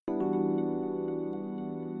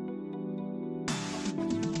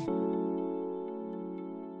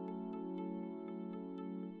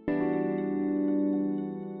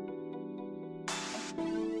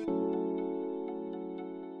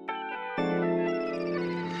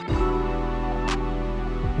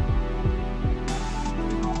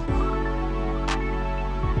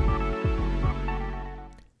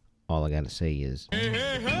got to say is,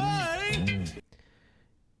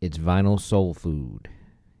 it's Vinyl Soul Food.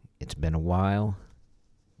 It's been a while.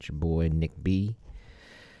 It's your boy, Nick B.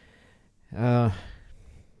 Yeah,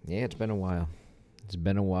 it's been a while. It's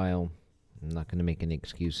been a while. I'm not going to make any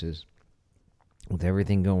excuses. With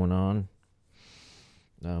everything going on,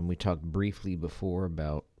 we talked briefly before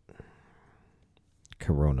about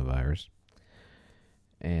coronavirus.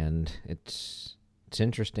 And it's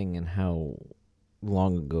interesting in how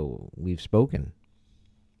long ago we've spoken.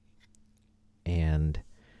 And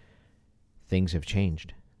things have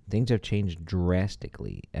changed. Things have changed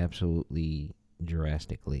drastically, absolutely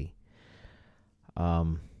drastically.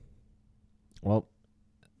 Well,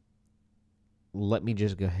 let me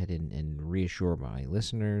just go ahead and reassure my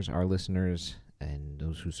listeners, our listeners, and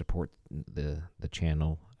those who support the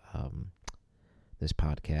channel, this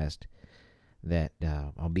podcast, that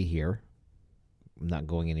I'll be here. I'm not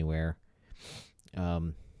going anywhere.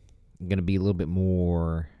 I'm going to be a little bit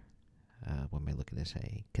more, what am I looking to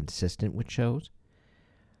say, consistent with shows.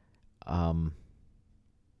 I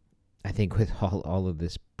think with all of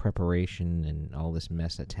this preparation and all this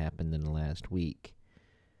mess that's happened in the last week,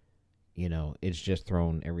 you know, it's just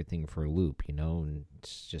thrown everything for a loop, you know, and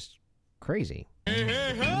it's just crazy. You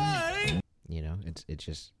know, it's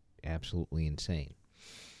just absolutely insane.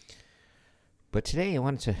 But today I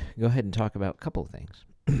wanted to go ahead and talk about a couple of things.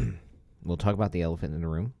 We'll talk about the elephant in the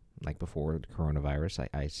room, like before the coronavirus.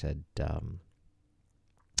 I said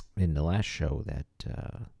in the last show, that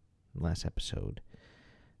last episode,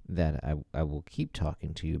 that I will keep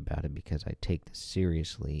talking to you about it because I take this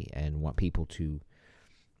seriously and want people to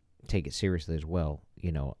take it seriously as well.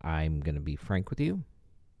 You know, I'm going to be frank with you.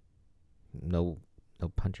 No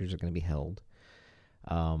punches are going to be held.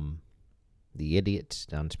 The idiots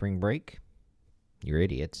on spring break, you're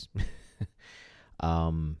idiots.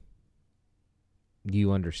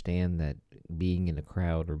 You understand that being in a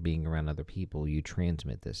crowd or being around other people, you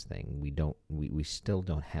transmit this thing. We still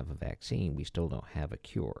don't have a vaccine. We still don't have a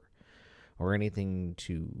cure or anything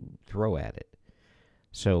to throw at it.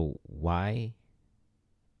 So why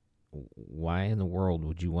in the world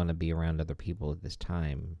would you want to be around other people at this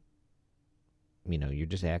time? You know, you're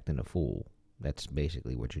just acting a fool. That's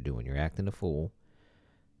basically what you're doing. You're acting a fool.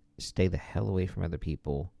 Stay the hell away from other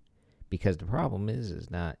people, because the problem is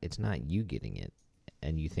it's not you getting it,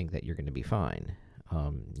 and you think that you're going to be fine.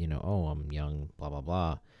 You know, oh, I'm young, blah, blah,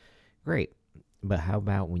 blah. Great. But how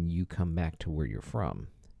about when you come back to where you're from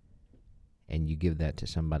and you give that to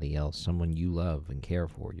somebody else, someone you love and care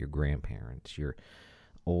for, your grandparents, your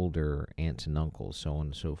older aunts and uncles, so on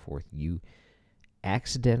and so forth. You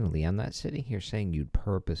accidentally, I'm not sitting here saying you'd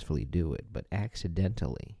purposefully do it, but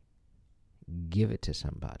accidentally give it to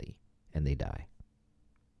somebody and they die.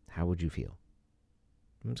 How would you feel?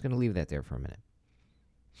 I'm just going to leave that there for a minute.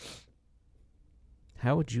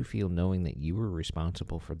 How would you feel knowing that you were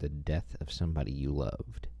responsible for the death of somebody you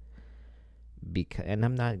loved? And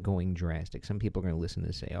I'm not going drastic. Some people are going to listen to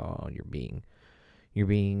this and say, "Oh, you're being,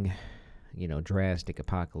 you know, drastic,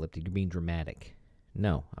 apocalyptic. You're being dramatic."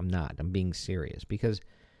 No, I'm not. I'm being serious, because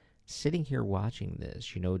sitting here watching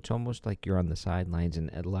this, you know, it's almost like you're on the sidelines, and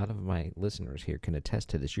a lot of my listeners here can attest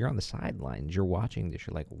to this. You're on the sidelines. You're watching this.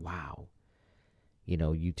 You're like, wow. You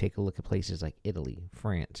know, you take a look at places like Italy,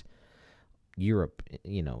 France, Europe,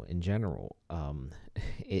 you know, in general.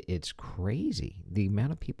 It's crazy. The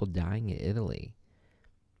amount of people dying in Italy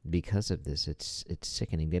because of this, it's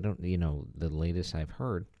sickening. They don't, you know, the latest I've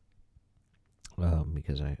heard,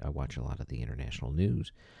 because I watch a lot of the international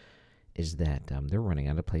news, is that they're running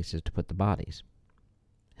out of places to put the bodies.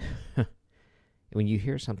 When you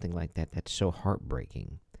hear something like that, that's so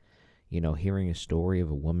heartbreaking. You know, hearing a story of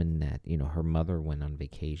a woman that, you know, her mother went on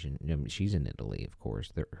vacation. You know, she's in Italy, of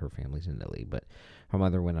course. Her family's in Italy, but her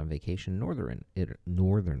mother went on vacation northern.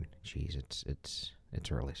 Jeez, it's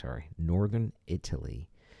early. Sorry, northern Italy,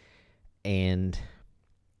 and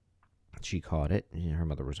she caught it. You know, her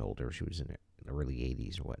mother was older. She was in the early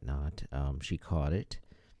 80s or whatnot. She caught it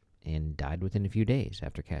and died within a few days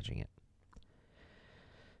after catching it.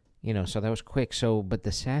 You know, so that was quick. So, but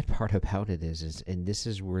the sad part about it is, and this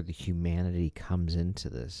is where the humanity comes into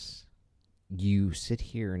this. You sit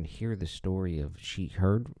here and hear the story of, she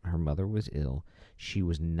heard her mother was ill. She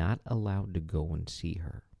was not allowed to go and see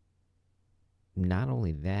her. Not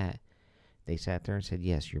only that, they sat there and said,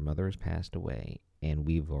 yes, your mother has passed away, and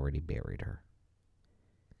we've already buried her.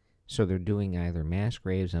 So they're doing either mass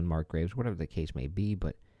graves, unmarked graves, whatever the case may be,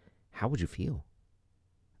 but how would you feel?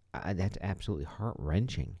 That's absolutely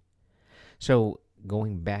heart-wrenching. So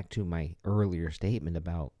going back to my earlier statement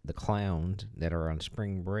about the clowns that are on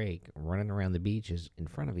spring break running around the beaches in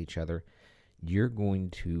front of each other, you're going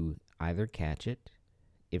to either catch it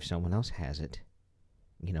if someone else has it,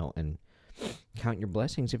 and count your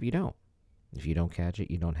blessings if you don't. If you don't catch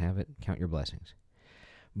it, you don't have it, count your blessings.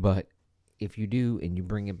 But if you do and you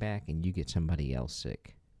bring it back and you get somebody else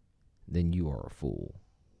sick, then you are a fool.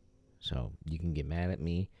 So you can get mad at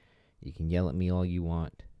me. You can yell at me all you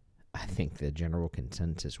want. I think the general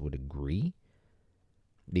consensus would agree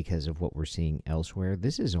because of what we're seeing elsewhere.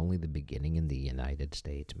 This is only the beginning in the United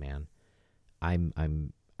States, man. I'm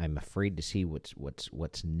afraid to see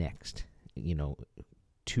what's next,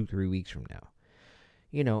 2-3 weeks from now.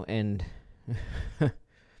 And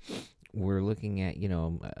we're looking at,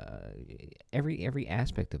 every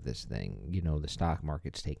aspect of this thing. The stock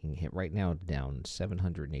market's taking a hit. Right now it's down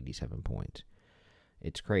 787 points.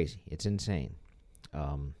 It's crazy. It's insane.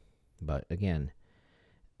 But again,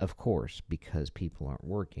 of course, because people aren't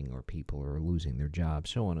working or people are losing their jobs,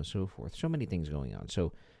 so on and so forth. So many things going on.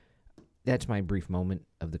 So that's my brief moment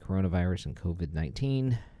of the coronavirus and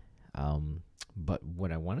COVID-19. But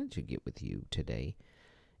what I wanted to get with you today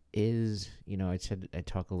is, I said I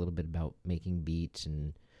talk a little bit about making beats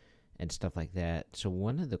and stuff like that. So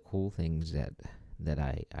one of the cool things that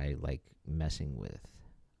I like messing with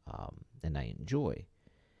and I enjoy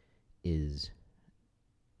is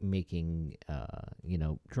making,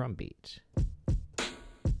 drum beats,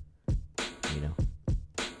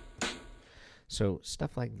 So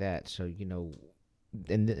stuff like that. So,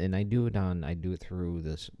 and I do it through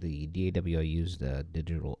the DAW I use, the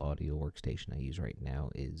digital audio workstation I use right now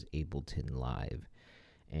is Ableton Live.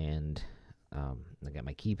 And I got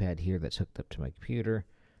my keypad here that's hooked up to my computer.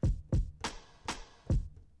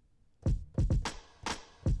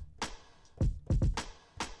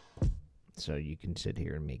 So you can sit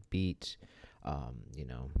here and make beats,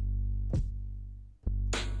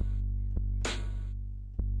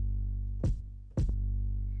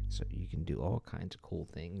 So you can do all kinds of cool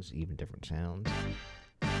things, even different sounds.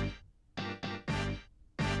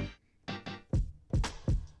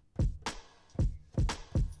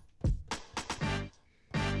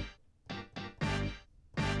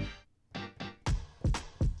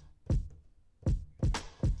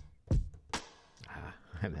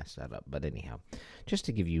 I messed that up, but anyhow, just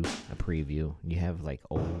to give you a preview, you have like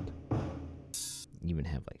old, you even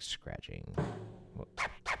have like scratching. Whoops.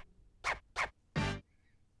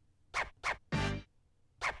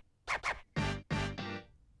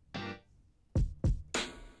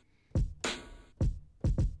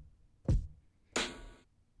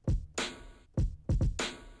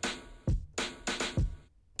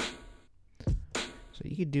 So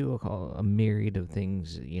you could do a myriad of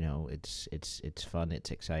things. It's fun. It's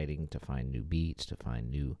exciting to find new beats, to find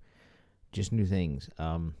new things.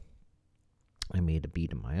 I made a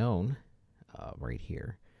beat of my own right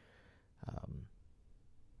here.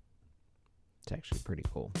 It's actually pretty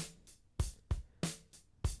cool.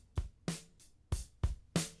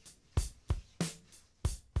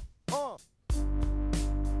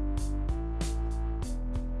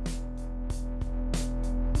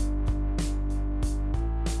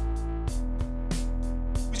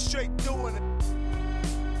 Straight doing it.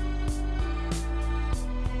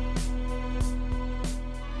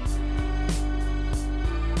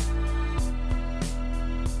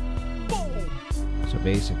 Boom. So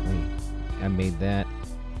basically, I made that.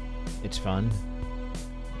 It's fun.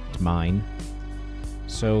 It's mine.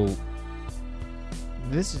 So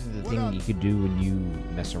this is the thing you could do when you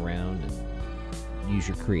mess around and use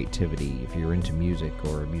your creativity. If you're into music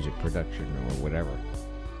or music production or whatever,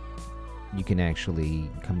 you can actually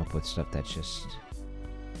come up with stuff that's just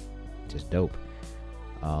dope.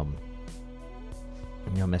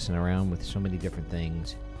 Messing around with so many different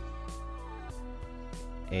things,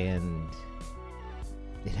 and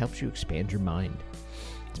it helps you expand your mind,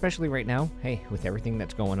 especially right now. Hey, with everything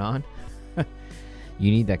that's going on,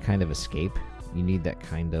 you need that kind of escape. You need that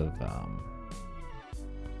kind of I'm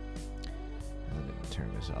gonna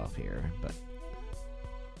turn this off here, but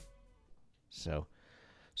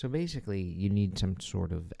So basically, you need some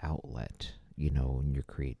sort of outlet, in your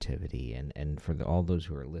creativity, and for all those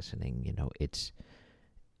who are listening,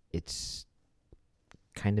 it's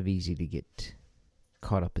kind of easy to get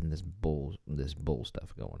caught up in this bull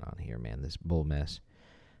stuff going on here, man, this bull mess.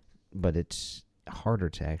 But it's harder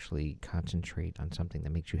to actually concentrate on something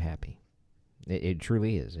that makes you happy. It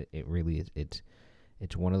truly is. It really is.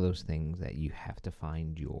 It's one of those things that you have to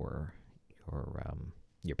find your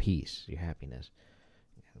peace, your happiness.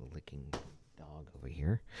 Got a licking dog over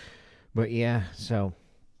here. But yeah, so,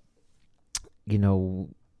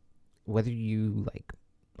 whether you like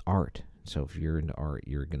art, so if you're into art,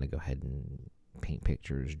 you're going to go ahead and paint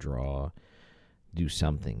pictures, draw, do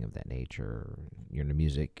something of that nature. You're into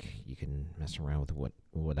music, you can mess around with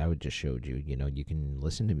what I would just showed you. You know, you can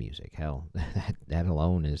listen to music. Hell, that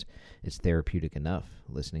alone is therapeutic enough.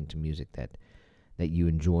 Listening to music that you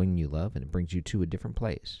enjoy and you love, and it brings you to a different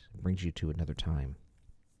place. It brings you to another time.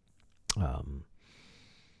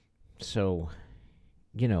 So,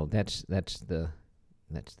 you know, that's the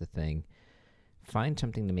thing. Find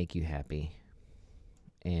something to make you happy,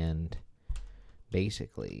 and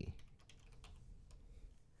basically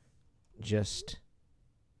just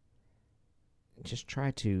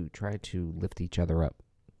try to lift each other up.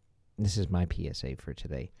 This is my PSA for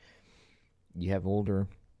today. If you have older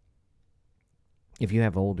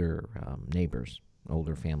neighbors,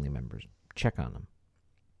 older family members, check on them.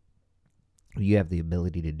 You have the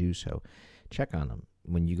ability to do so. Check on them.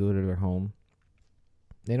 When you go to their home,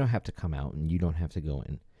 they don't have to come out, and you don't have to go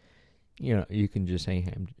in. You know, you can just say,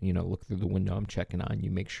 hey, look through the window. I'm checking on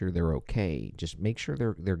you. Make sure they're okay. Just make sure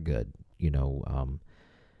they're good. You know,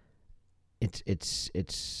 it's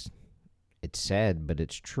sad, but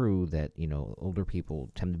it's true that, you know, older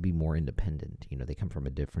people tend to be more independent. You know, they come from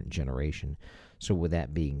a different generation. So with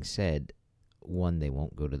that being said, one, they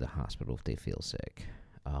won't go to the hospital if they feel sick.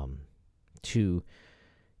 Two,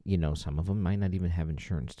 you know, some of them might not even have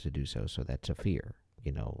insurance to do so. So that's a fear.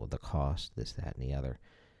 You know, the cost, this, that, and the other.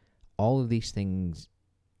 All of these things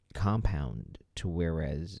compound to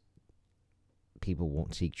whereas people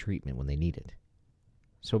won't seek treatment when they need it.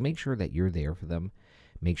 So make sure that you're there for them.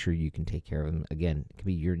 Make sure you can take care of them. Again, it could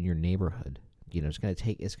be your neighborhood. You know, it's gonna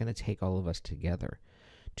take all of us together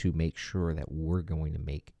to make sure that we're going to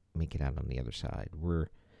make it out on the other side. We're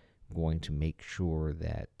going to make sure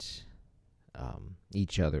that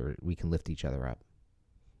we can lift each other up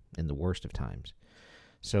in the worst of times.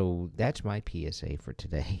 So that's my PSA for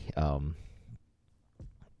today.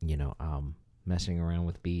 Messing around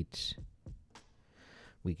with beats,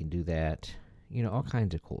 we can do that. You know, all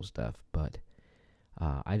kinds of cool stuff. But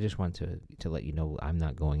I just want to let you know I'm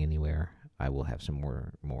not going anywhere. I will have some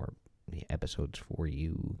more episodes for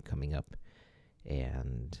you coming up.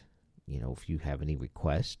 And, you know, if you have any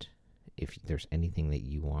requests, if there's anything that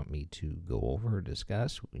you want me to go over or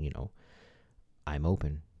discuss, you know, I'm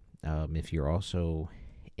open. If you're also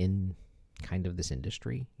in kind of this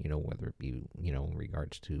industry, you know, whether it be, you know, in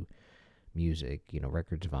regards to music, you know,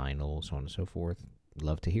 records, vinyl, so on and so forth,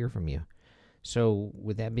 love to hear from you. So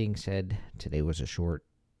with that being said, today was a short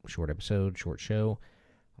episode, short show.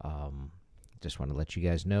 Just want to let you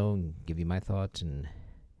guys know and give you my thoughts and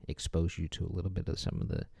expose you to a little bit of some of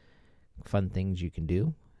the fun things you can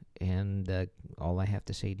do. And all I have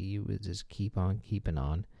to say to you is just keep on keeping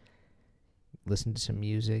on. Listen to some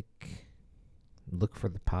music. Look for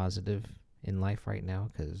the positive in life right now,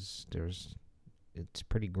 because it's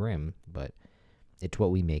pretty grim, but it's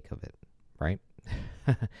what we make of it, right?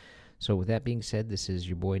 So with that being said, this is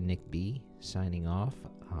your boy Nick B signing off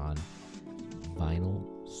on Vinyl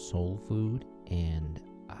Soul Food, and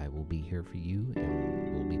I will be here for you,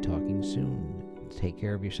 and we'll be talking soon. Take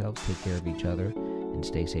care of yourselves, take care of each other, and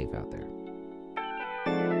stay safe out there.